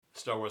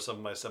Star Wars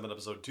 7 by 7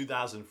 episode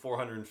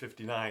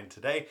 2459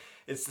 today.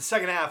 It's the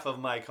second half of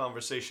my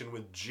conversation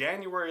with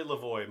January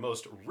Lavoie,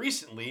 most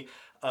recently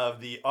of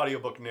the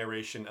audiobook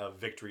narration of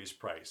Victory's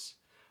Price.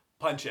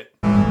 Punch it.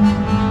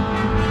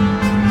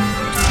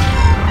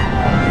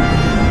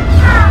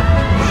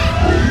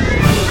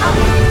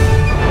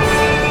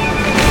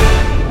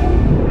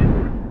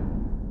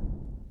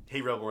 Hey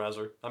Rebel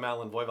Rouser, I'm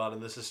Alan Voivod,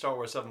 and this is Star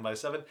Wars 7 by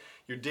 7,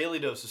 your daily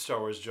dose of Star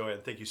Wars joy,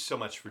 and thank you so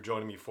much for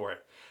joining me for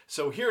it.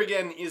 So here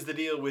again is the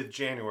deal with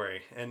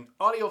January, an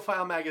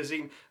audiophile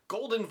magazine,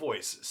 golden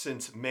voice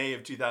since May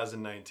of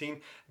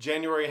 2019.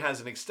 January has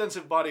an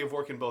extensive body of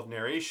work in both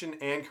narration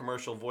and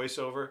commercial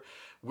voiceover.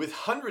 With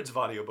hundreds of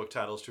audiobook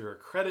titles to her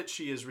credit,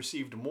 she has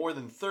received more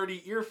than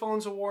 30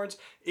 Earphones Awards,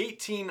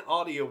 18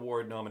 Audio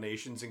Award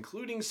nominations,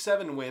 including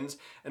 7 wins,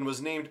 and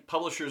was named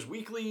Publishers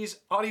Weekly's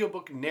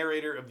Audiobook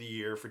Narrator of the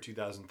Year for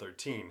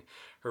 2013.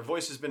 Her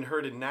voice has been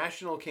heard in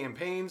national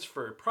campaigns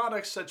for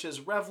products such as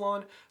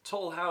Revlon,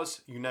 Toll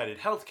House, United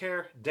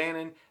Healthcare,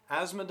 Danone,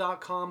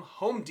 Asthma.com,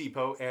 Home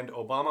Depot, and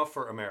Obama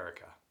for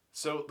America.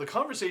 So the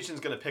conversation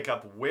is going to pick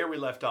up where we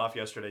left off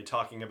yesterday,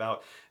 talking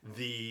about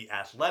the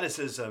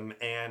athleticism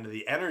and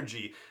the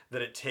energy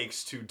that it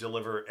takes to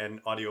deliver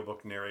an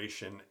audiobook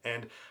narration.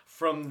 And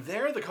from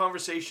there, the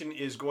conversation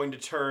is going to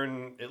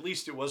turn, at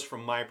least it was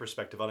from my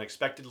perspective,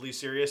 unexpectedly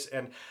serious.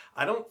 And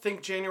I don't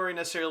think January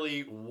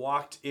necessarily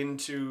walked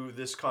into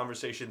this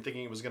conversation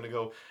thinking it was going to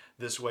go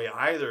this way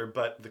either.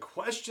 But the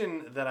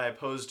question that I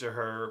posed to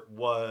her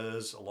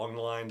was along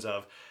the lines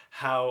of,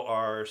 how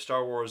are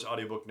Star Wars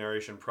audiobook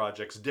narration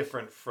projects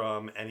different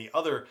from any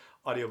other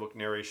audiobook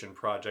narration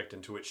project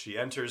into which she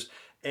enters?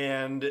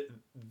 And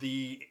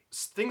the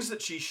things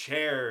that she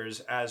shares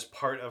as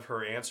part of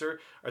her answer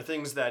are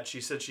things that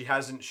she said she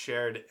hasn't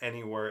shared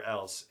anywhere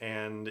else.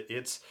 And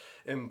it's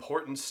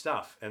important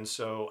stuff. And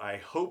so I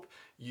hope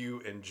you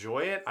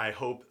enjoy it. I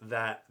hope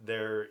that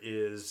there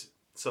is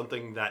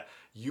something that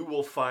you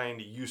will find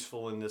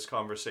useful in this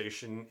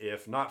conversation,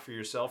 if not for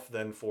yourself,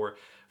 then for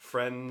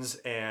friends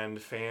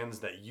and fans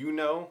that you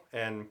know,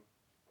 and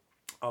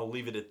I'll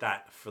leave it at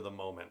that for the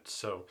moment.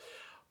 So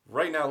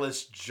right now,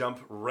 let's jump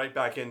right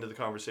back into the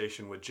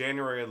conversation with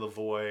January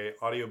Lavoie,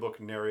 audiobook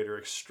narrator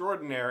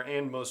extraordinaire,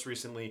 and most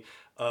recently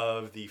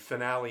of the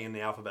finale in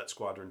the Alphabet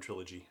Squadron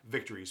trilogy,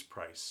 Victory's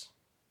Price.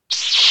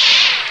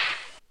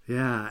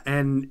 Yeah,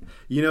 and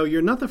you know,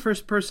 you're not the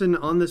first person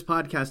on this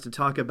podcast to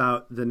talk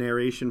about the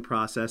narration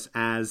process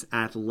as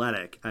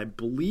athletic. I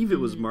believe it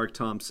was Mark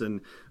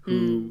Thompson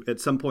who at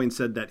some point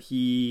said that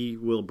he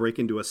will break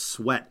into a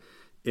sweat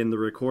in the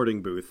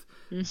recording booth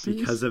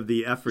because of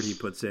the effort he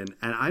puts in.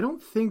 And I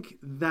don't think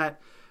that,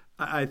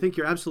 I think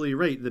you're absolutely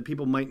right that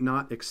people might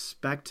not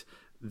expect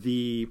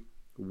the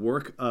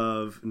work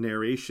of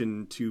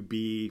narration to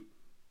be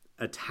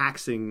a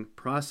taxing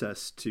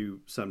process to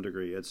some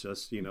degree. It's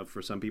just, you know,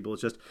 for some people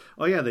it's just,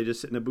 oh yeah, they just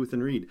sit in a booth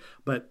and read.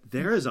 But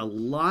there is a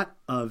lot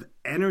of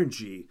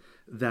energy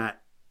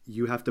that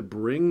you have to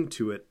bring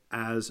to it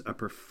as a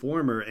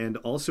performer, and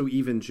also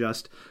even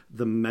just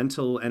the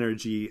mental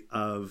energy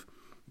of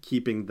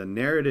keeping the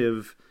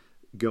narrative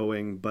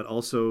going, but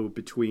also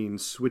between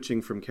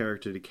switching from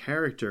character to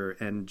character,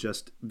 and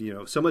just, you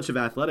know, so much of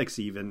athletics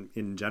even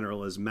in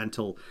general is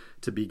mental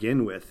to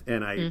begin with.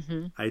 And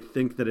I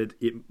think that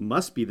it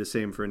must be the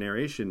same for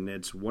narration.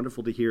 It's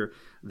wonderful to hear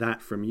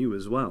that from you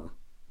as well.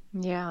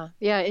 Yeah,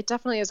 it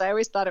definitely is. I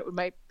always thought it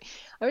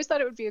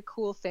would be a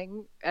cool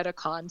thing at a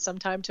con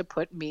sometime to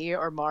put me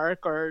or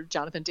Mark or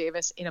Jonathan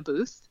Davis in a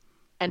booth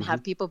and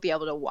have people be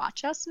able to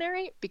watch us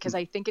narrate, because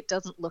I think it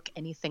doesn't look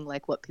anything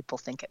like what people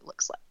think it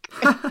looks like.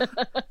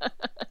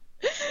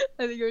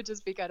 I think it would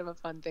just be kind of a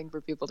fun thing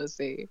for people to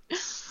see.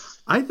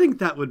 I think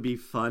that would be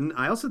fun.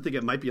 I also think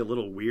it might be a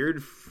little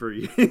weird for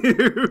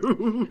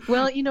you.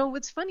 Well, you know,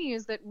 what's funny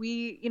is that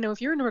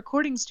if you're in a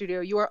recording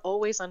studio, you are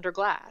always under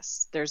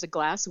glass. There's a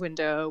glass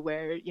window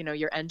where, you know,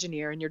 your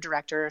engineer and your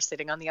director are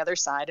sitting on the other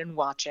side and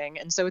watching.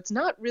 And so it's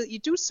not really, you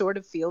do sort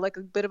of feel like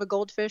a bit of a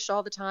goldfish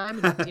all the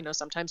time. And, you know,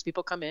 sometimes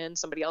people come in,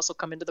 somebody else will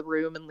come into the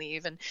room and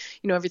leave, and,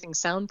 you know, everything's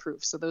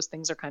soundproof. So those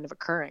things are kind of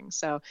occurring.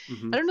 So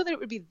I don't know that it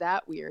would be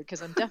that weird,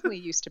 because I'm definitely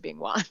used to being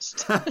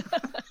watched.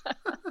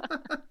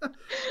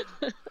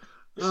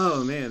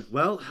 Oh man.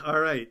 Well, all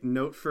right.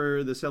 Note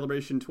for the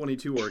Celebration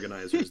 22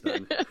 organizers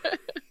then.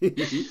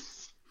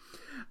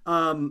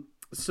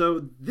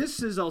 So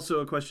this is also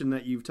a question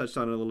that you've touched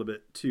on a little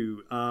bit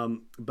too.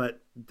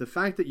 But the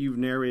fact that you've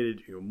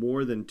narrated, you know,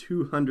 more than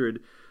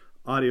 200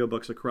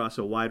 audiobooks across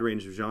a wide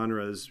range of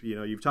genres, you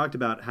know, you've talked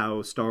about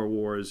how Star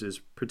Wars is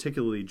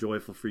particularly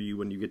joyful for you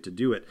when you get to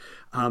do it.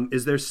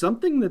 Is there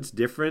something that's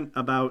different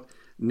about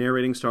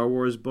narrating Star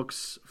Wars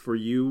books for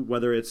you,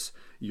 whether it's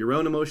your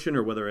own emotion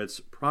or whether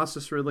it's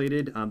process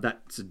related,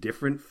 that's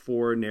different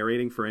for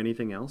narrating for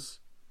anything else?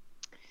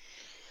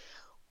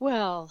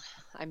 Well,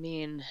 I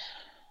mean,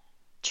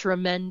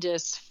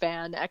 tremendous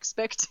fan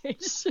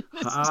expectation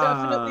is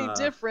definitely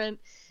different.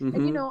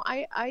 And, you know,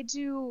 I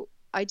do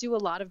a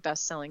lot of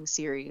best-selling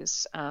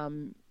series,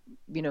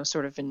 you know,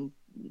 sort of in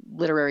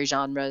literary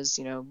genres,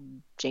 you know,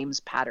 James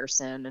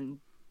Patterson and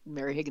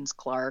Mary Higgins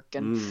Clark,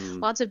 and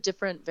lots of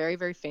different, very,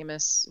 very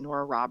famous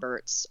Nora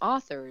Roberts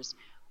authors.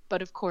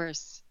 But of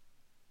course,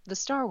 the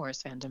Star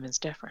Wars fandom is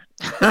different.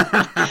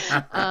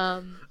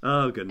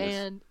 Oh, goodness.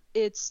 And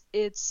it's,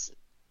 it's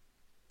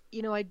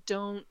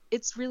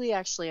really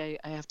actually,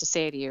 I have to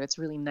say to you, it's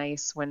really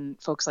nice when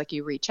folks like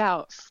you reach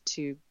out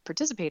to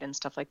participate in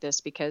stuff like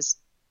this, because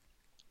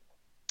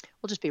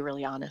we'll just be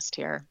really honest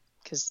here,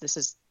 because this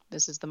is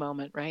the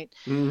moment, right?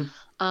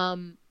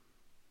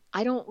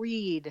 I don't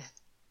read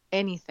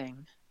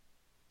anything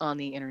on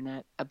the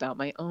internet about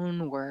my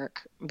own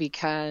work,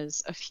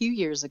 because a few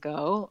years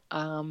ago,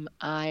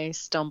 I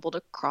stumbled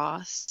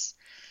across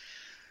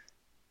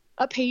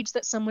a page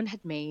that someone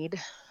had made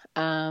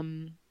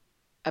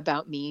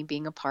about me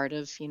being a part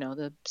of,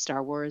 the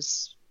Star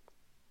Wars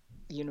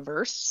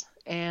universe.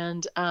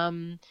 And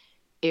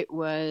it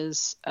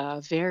was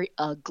a very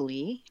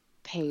ugly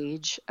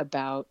page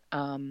about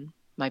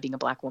my being a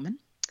Black woman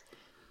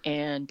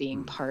and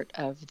being part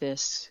of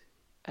this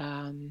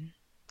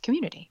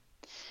community.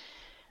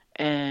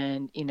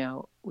 And,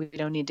 we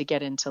don't need to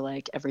get into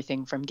like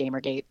everything from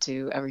Gamergate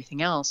to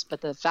everything else.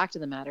 But the fact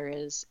of the matter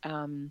is,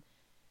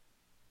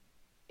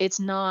 it's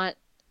not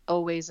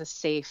always a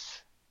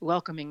safe,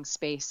 welcoming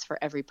space for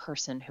every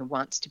person who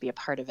wants to be a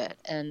part of it.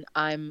 And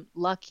I'm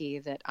lucky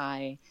that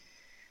I'm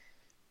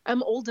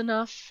old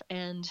enough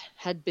and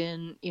had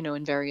been,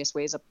 in various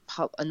ways,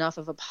 enough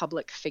of a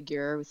public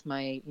figure with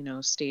my,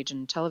 stage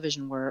and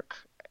television work,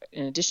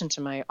 in addition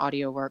to my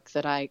audio work,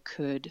 that I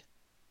could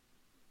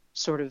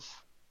sort of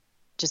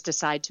just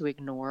decide to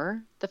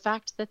ignore the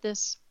fact that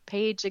this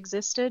page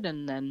existed.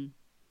 And then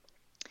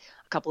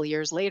a couple of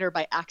years later,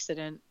 by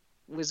accident,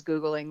 was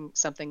Googling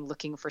something,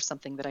 looking for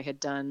something that I had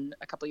done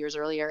a couple of years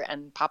earlier,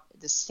 and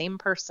the same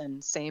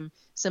person,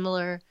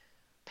 similar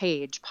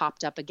page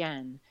popped up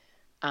again.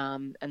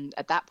 And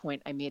at that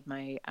point, I made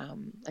my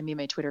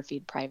Twitter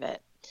feed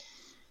private,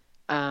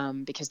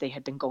 because they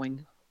had been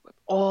going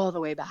all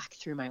the way back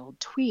through my old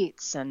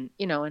tweets, and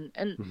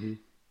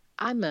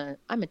I'm a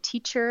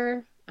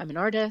teacher, I'm an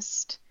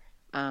artist,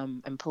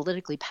 I'm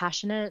politically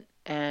passionate,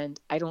 and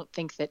I don't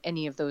think that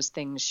any of those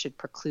things should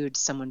preclude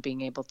someone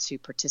being able to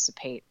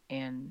participate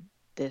in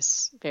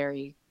this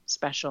very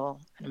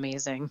special and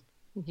amazing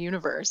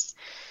universe.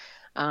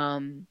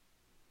 And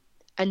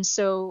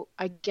so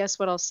I guess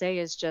what I'll say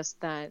is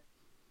just that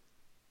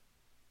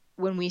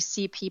when we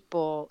see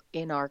people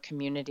in our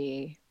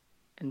community,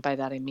 and by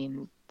that I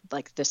mean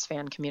like this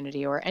fan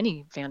community or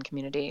any fan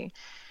community,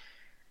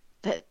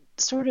 that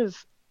sort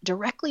of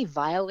directly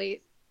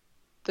violate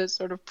the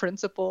sort of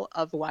principle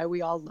of why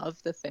we all love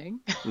the thing.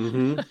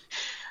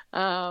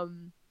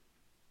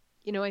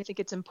 I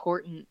think it's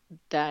important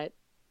that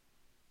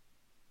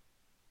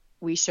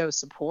we show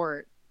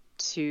support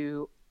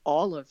to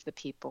all of the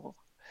people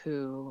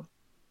who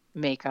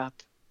make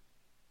up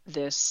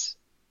this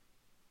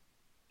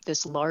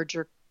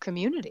larger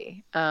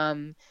community.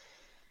 And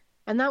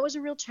that was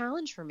a real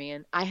challenge for me.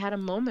 And I had a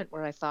moment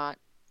where I thought,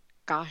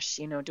 gosh,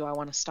 do I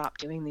want to stop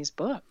doing these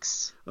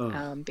books?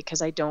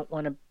 Because I don't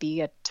want to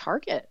be a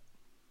target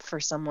for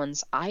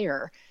someone's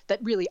ire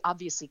that really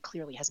obviously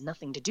clearly has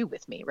nothing to do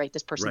with me, right?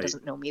 This person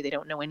doesn't know me. They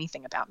don't know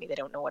anything about me. They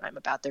don't know what I'm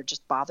about. They're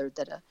just bothered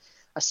that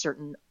a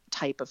certain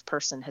type of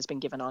person has been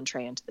given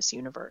entree into this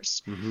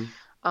universe.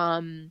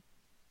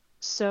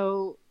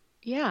 So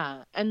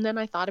yeah. And then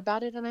I thought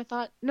about it and I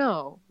thought,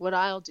 no, what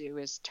I'll do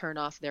is turn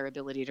off their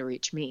ability to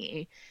reach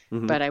me,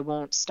 but I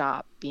won't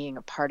stop being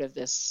a part of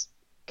this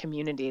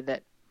community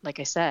that, like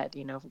I said,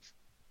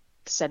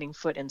 setting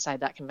foot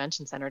inside that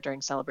convention center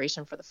during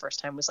Celebration for the first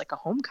time was like a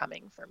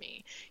homecoming for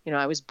me.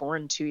 I was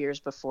born 2 years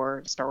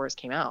before Star Wars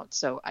came out.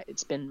 So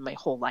it's been my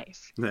whole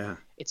life. Yeah.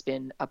 It's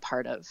been a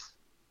part of,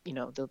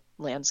 the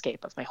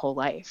landscape of my whole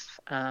life.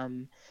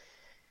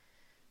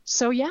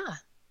 So yeah,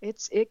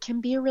 it can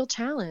be a real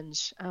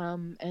challenge.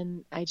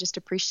 And I just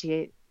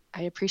appreciate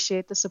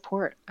the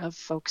support of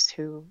folks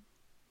who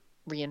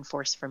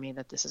reinforce for me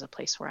that this is a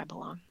place where I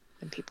belong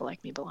and people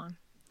like me belong.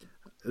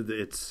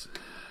 You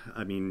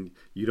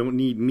don't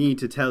need me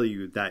to tell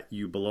you that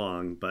you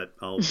belong, but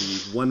I'll be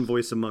one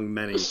voice among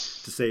many to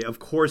say, of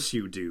course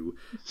you do.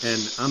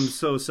 And I'm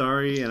so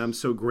sorry, and I'm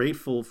so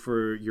grateful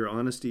for your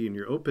honesty and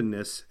your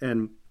openness.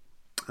 And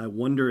I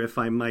wonder if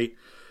I might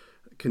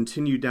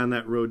continue down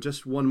that road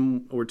just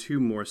one or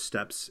two more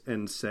steps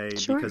and say,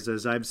 sure. Because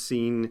as I've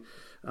seen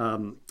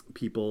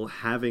people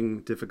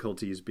having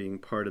difficulties being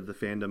part of the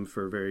fandom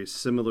for very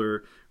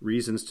similar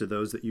reasons to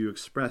those that you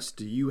expressed,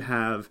 do you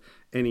have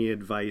any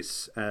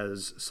advice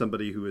as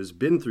somebody who has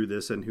been through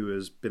this and who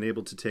has been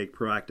able to take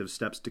proactive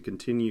steps to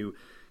continue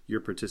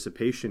your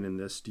participation in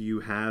this? Do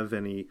you have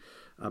any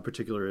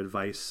particular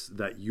advice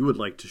that you would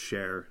like to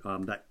share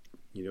that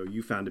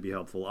you found to be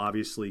helpful?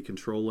 Obviously,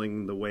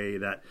 controlling the way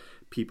that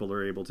people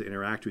are able to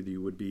interact with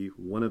you would be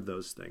one of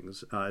those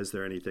things. Is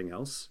there anything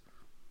else?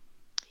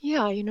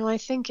 Yeah, I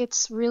think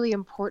it's really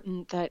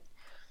important that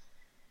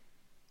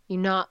you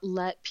not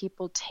let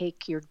people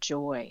take your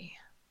joy.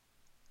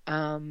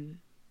 And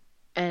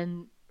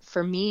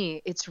for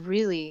me, it's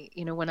really,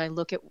 when I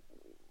look at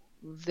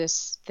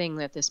this thing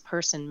that this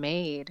person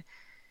made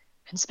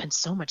and spent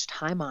so much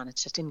time on.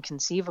 It's just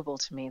inconceivable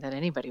to me that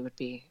anybody would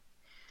be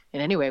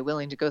in any way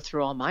willing to go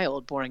through all my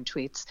old boring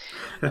tweets.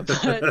 but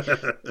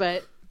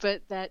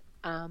that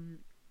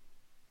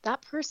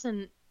that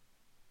person,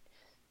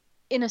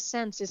 in a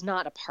sense, is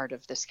not a part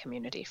of this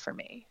community for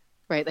me,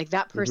 right? Like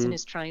that person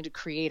is trying to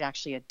create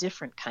actually a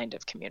different kind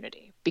of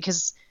community,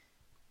 because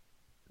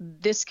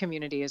this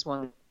community is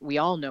one we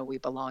all know we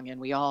belong in.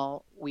 We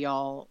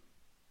all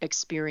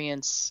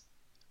experience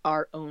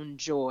our own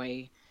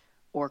joy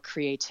or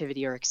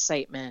creativity or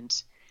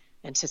excitement,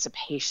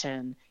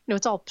 anticipation.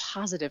 It's all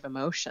positive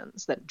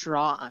emotions that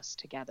draw us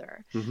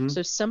together.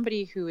 So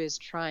somebody who is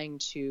trying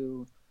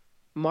to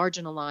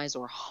marginalize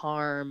or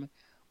harm,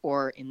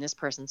 or in this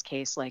person's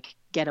case, like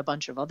get a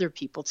bunch of other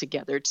people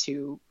together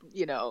to,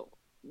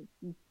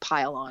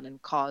 pile on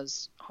and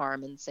cause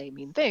harm and say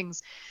mean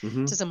things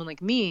to someone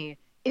like me,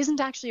 isn't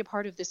actually a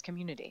part of this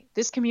community.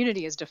 This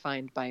community is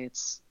defined by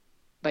its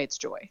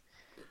joy.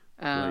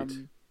 Right.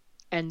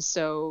 And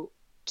so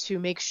to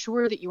make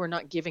sure that you are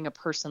not giving a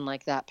person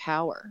like that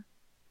power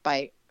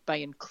by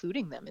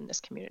including them in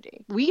this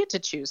community, we get to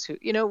choose who,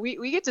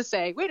 we get to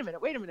say, wait a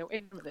minute.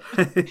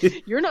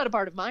 You're not a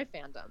part of my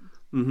fandom.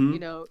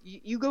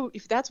 You go,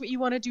 if that's what you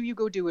want to do, you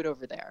go do it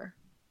over there.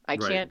 I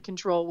can't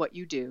control what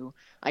you do.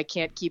 I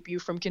can't keep you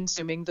from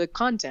consuming the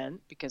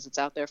content because it's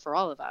out there for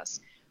all of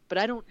us. But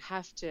I don't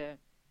have to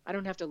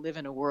live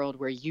in a world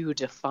where you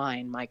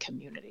define my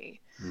community.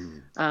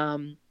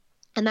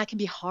 And that can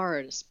be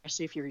hard,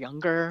 especially if you're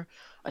younger,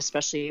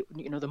 especially,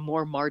 the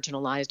more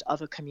marginalized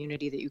of a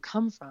community that you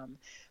come from.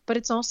 But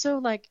it's also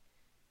like,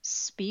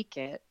 speak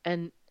it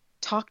and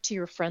talk to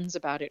your friends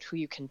about it who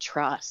you can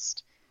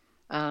trust.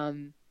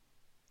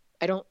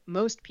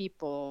 Most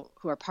people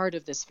who are part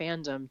of this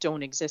fandom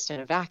don't exist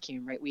in a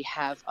vacuum, right? We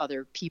have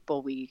other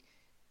people we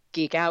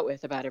geek out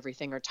with about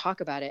everything or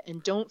talk about it,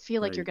 and don't feel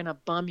like you're going to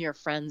bum your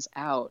friends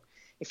out.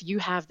 If you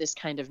have this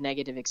kind of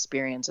negative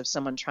experience of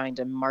someone trying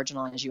to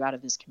marginalize you out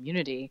of this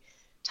community,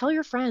 tell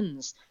your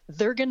friends.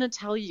 They're going to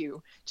tell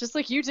you, just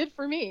like you did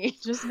for me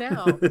just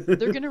now.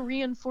 They're going to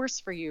reinforce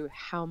for you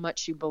how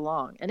much you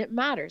belong. And it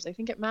matters. I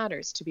think it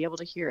matters to be able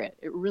to hear it.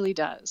 It really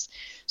does.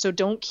 So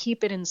don't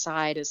keep it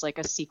inside as like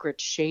a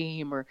secret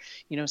shame or,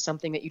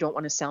 something that you don't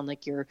want to sound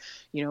like you're,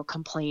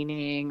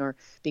 complaining or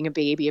being a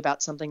baby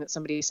about something that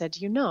somebody said to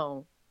you.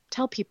 No,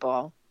 tell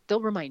people.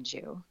 They'll remind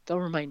you. They'll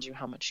remind you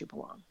how much you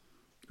belong.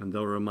 And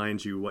they'll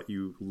remind you what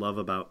you love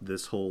about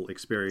this whole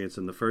experience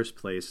in the first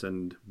place,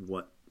 and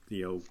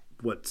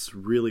what's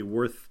really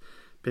worth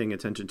paying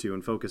attention to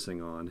and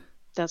focusing on.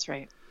 That's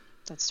right.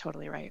 That's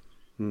totally right.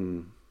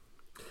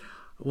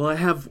 Well, I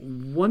have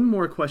one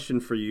more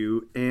question for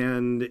you,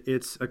 and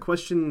it's a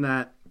question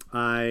that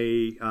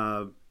I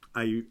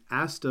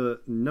asked a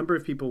number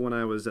of people when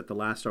I was at the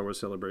last Star Wars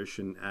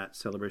Celebration at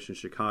Celebration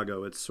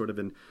Chicago. It's sort of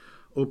an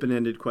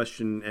open-ended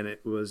question, and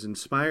it was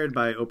inspired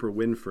by Oprah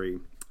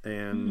Winfrey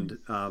and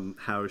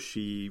how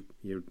she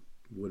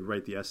would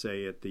write the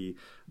essay at the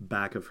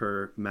back of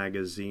her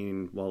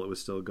magazine while it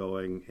was still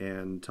going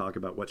and talk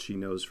about what she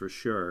knows for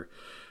sure.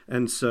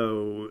 And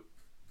so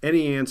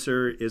any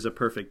answer is a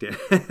perfect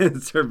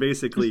answer.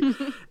 Basically,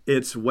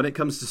 it's when it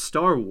comes to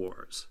Star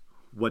Wars,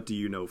 what do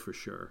you know for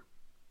sure?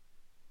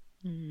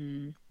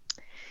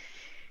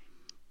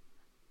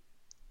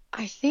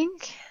 I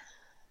think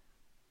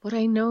what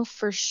I know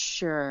for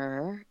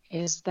sure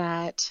is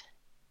that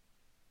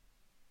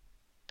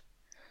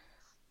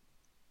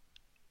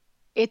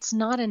it's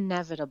not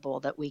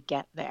inevitable that we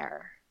get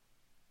there.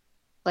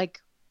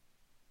 Like,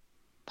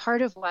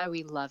 part of why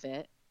we love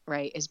it,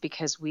 right, is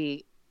because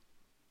we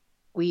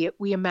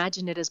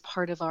imagine it as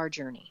part of our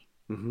journey,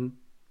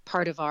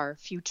 part of our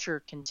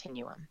future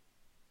continuum,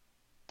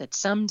 that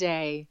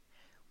someday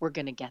we're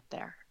going to get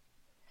there.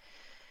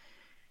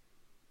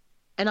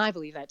 And I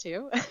believe that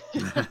too.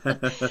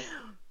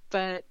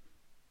 but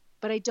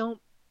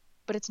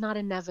it's not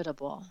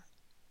inevitable.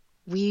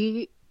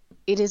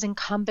 It is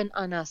incumbent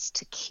on us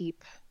to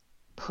keep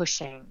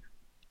pushing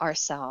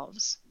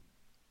ourselves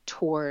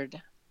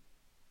toward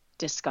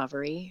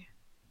discovery,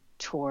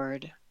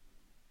 toward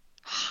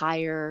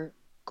higher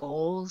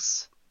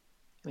goals.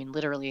 I mean,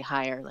 literally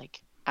higher,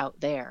 like out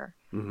there,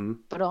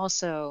 but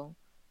also,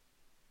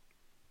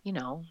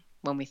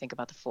 when we think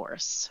about the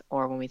Force,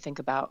 or when we think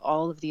about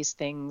all of these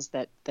things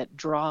that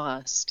draw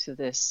us to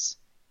this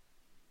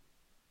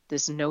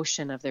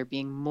notion of there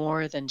being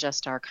more than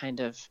just our kind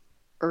of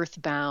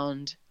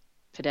earthbound,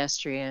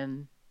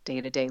 pedestrian,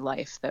 day-to-day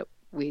life that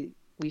we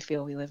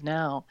feel we live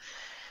now.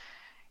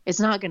 It's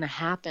not going to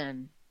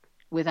happen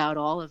without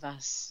all of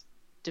us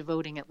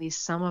devoting at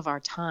least some of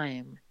our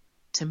time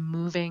to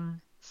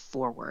moving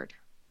forward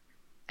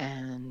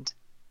and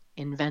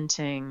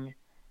inventing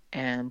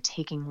and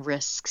taking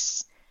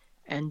risks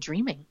and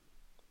dreaming.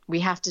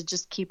 We have to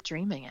just keep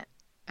dreaming it.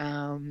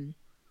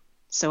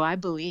 So I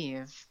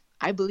believe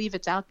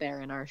it's out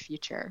there in our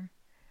future,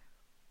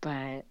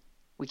 but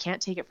we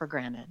can't take it for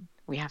granted.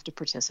 We have to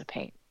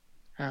participate.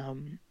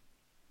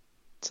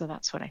 So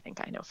that's what I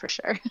think I know for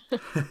sure.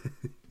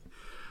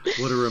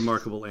 What a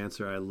remarkable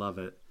answer. I love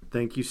it.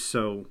 Thank you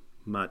so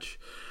much.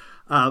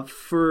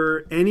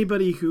 For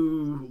anybody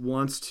who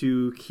wants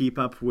to keep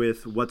up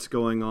with what's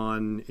going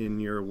on in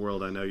your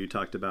world, I know you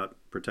talked about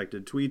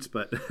protected tweets,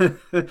 but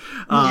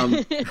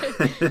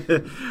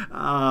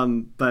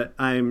but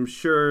I'm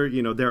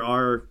sure, there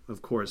are,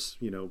 of course,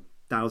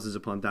 thousands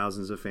upon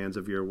thousands of fans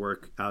of your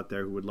work out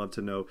there who would love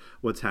to know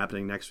what's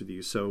happening next with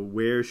you. So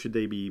where should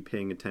they be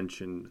paying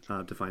attention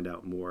to find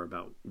out more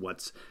about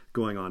what's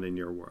going on in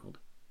your world?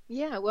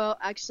 Yeah, well,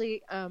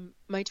 actually,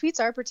 my tweets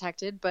are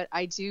protected, but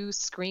I do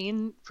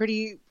screen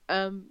pretty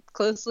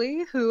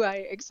closely who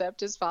I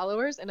accept as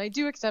followers. And I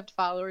do accept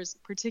followers,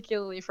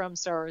 particularly from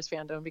Star Wars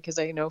fandom, because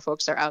I know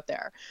folks are out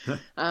there.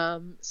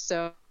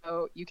 So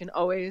you can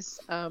always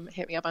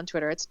hit me up on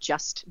Twitter. It's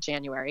just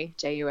January,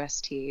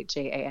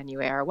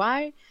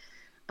 JUSTJANUARY.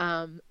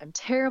 I'm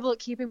terrible at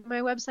keeping my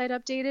website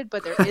updated,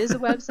 but there is a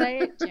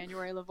website,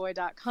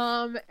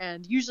 JanuaryLavoie.com.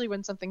 And usually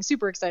when something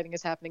super exciting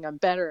is happening, I'm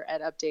better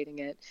at updating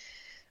it.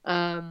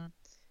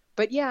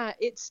 But yeah,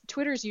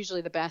 Twitter's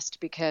usually the best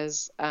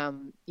because,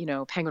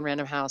 Penguin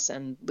Random House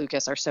and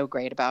Lucas are so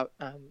great about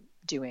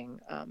doing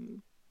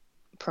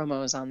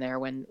promos on there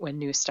when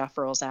new stuff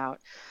rolls out.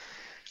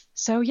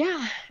 So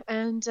yeah,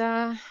 and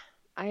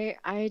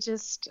I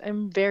just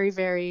am very,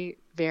 very,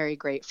 very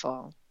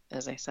grateful,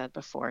 as I said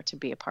before, to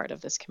be a part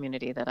of this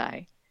community that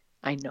I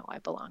know I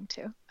belong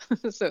to.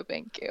 So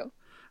thank you.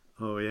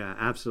 Oh, yeah,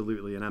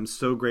 absolutely. And I'm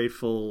so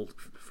grateful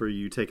for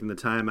you taking the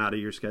time out of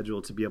your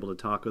schedule to be able to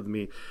talk with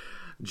me.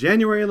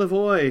 January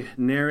Lavoie,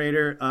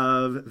 narrator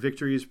of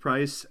Victory's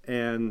Price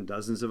and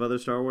dozens of other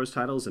Star Wars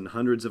titles and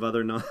hundreds of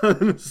other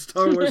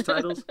non-Star Wars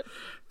titles.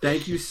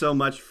 Thank you so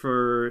much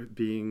for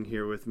being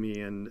here with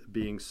me and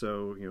being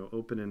so,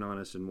 open and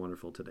honest and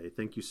wonderful today.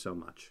 Thank you so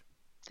much.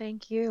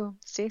 Thank you.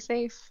 Stay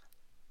safe.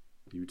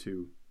 You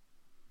too.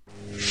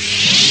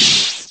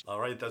 All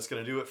right, that's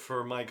going to do it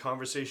for my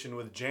conversation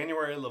with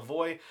January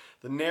Lavoie,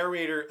 the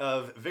narrator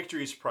of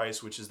Victory's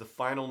Price, which is the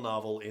final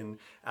novel in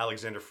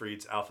Alexander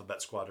Freed's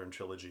Alphabet Squadron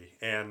trilogy.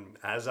 And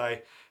as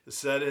I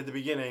said at the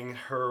beginning,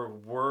 her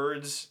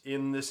words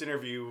in this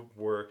interview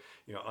were,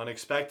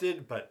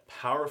 unexpected, but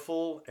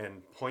powerful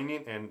and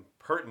poignant and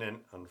pertinent,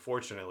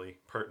 unfortunately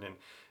pertinent,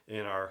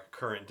 in our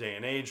current day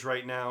and age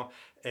right now.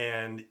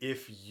 And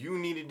if you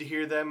needed to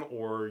hear them,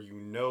 or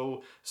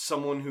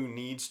someone who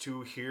needs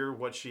to hear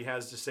what she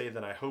has to say,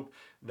 then I hope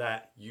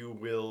that you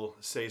will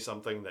say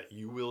something, that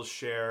you will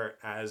share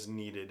as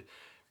needed,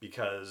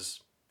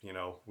 because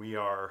we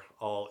are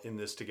all in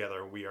this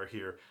together. We are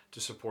here to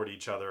support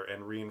each other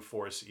and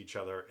reinforce each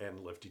other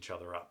and lift each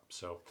other up.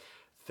 So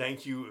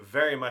thank you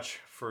very much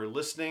for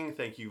listening.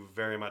 Thank you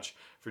very much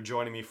for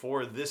joining me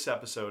for this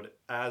episode,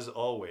 as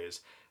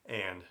always.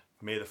 And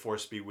may the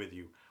Force be with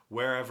you,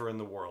 wherever in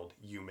the world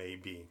you may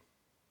be.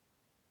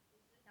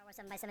 Star Wars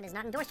 7x7 is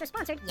not endorsed or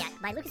sponsored yet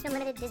by Lucasfilm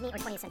Limited, Disney, or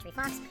 20th Century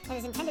Fox, and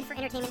is intended for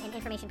entertainment and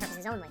information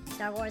purposes only.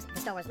 Star Wars, the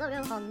Star Wars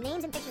logo, all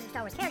names and pictures of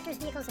Star Wars characters,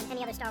 vehicles, and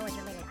any other Star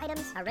Wars-related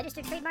items are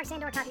registered trademarks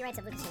and/or copyrights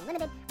of Lucasfilm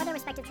Limited, or their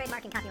respective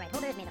trademark and copyright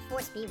holders. May the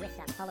Force be with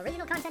them. All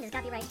original content is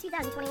copyright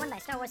 2021 by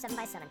Star Wars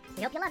 7x7.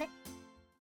 We hope you love it.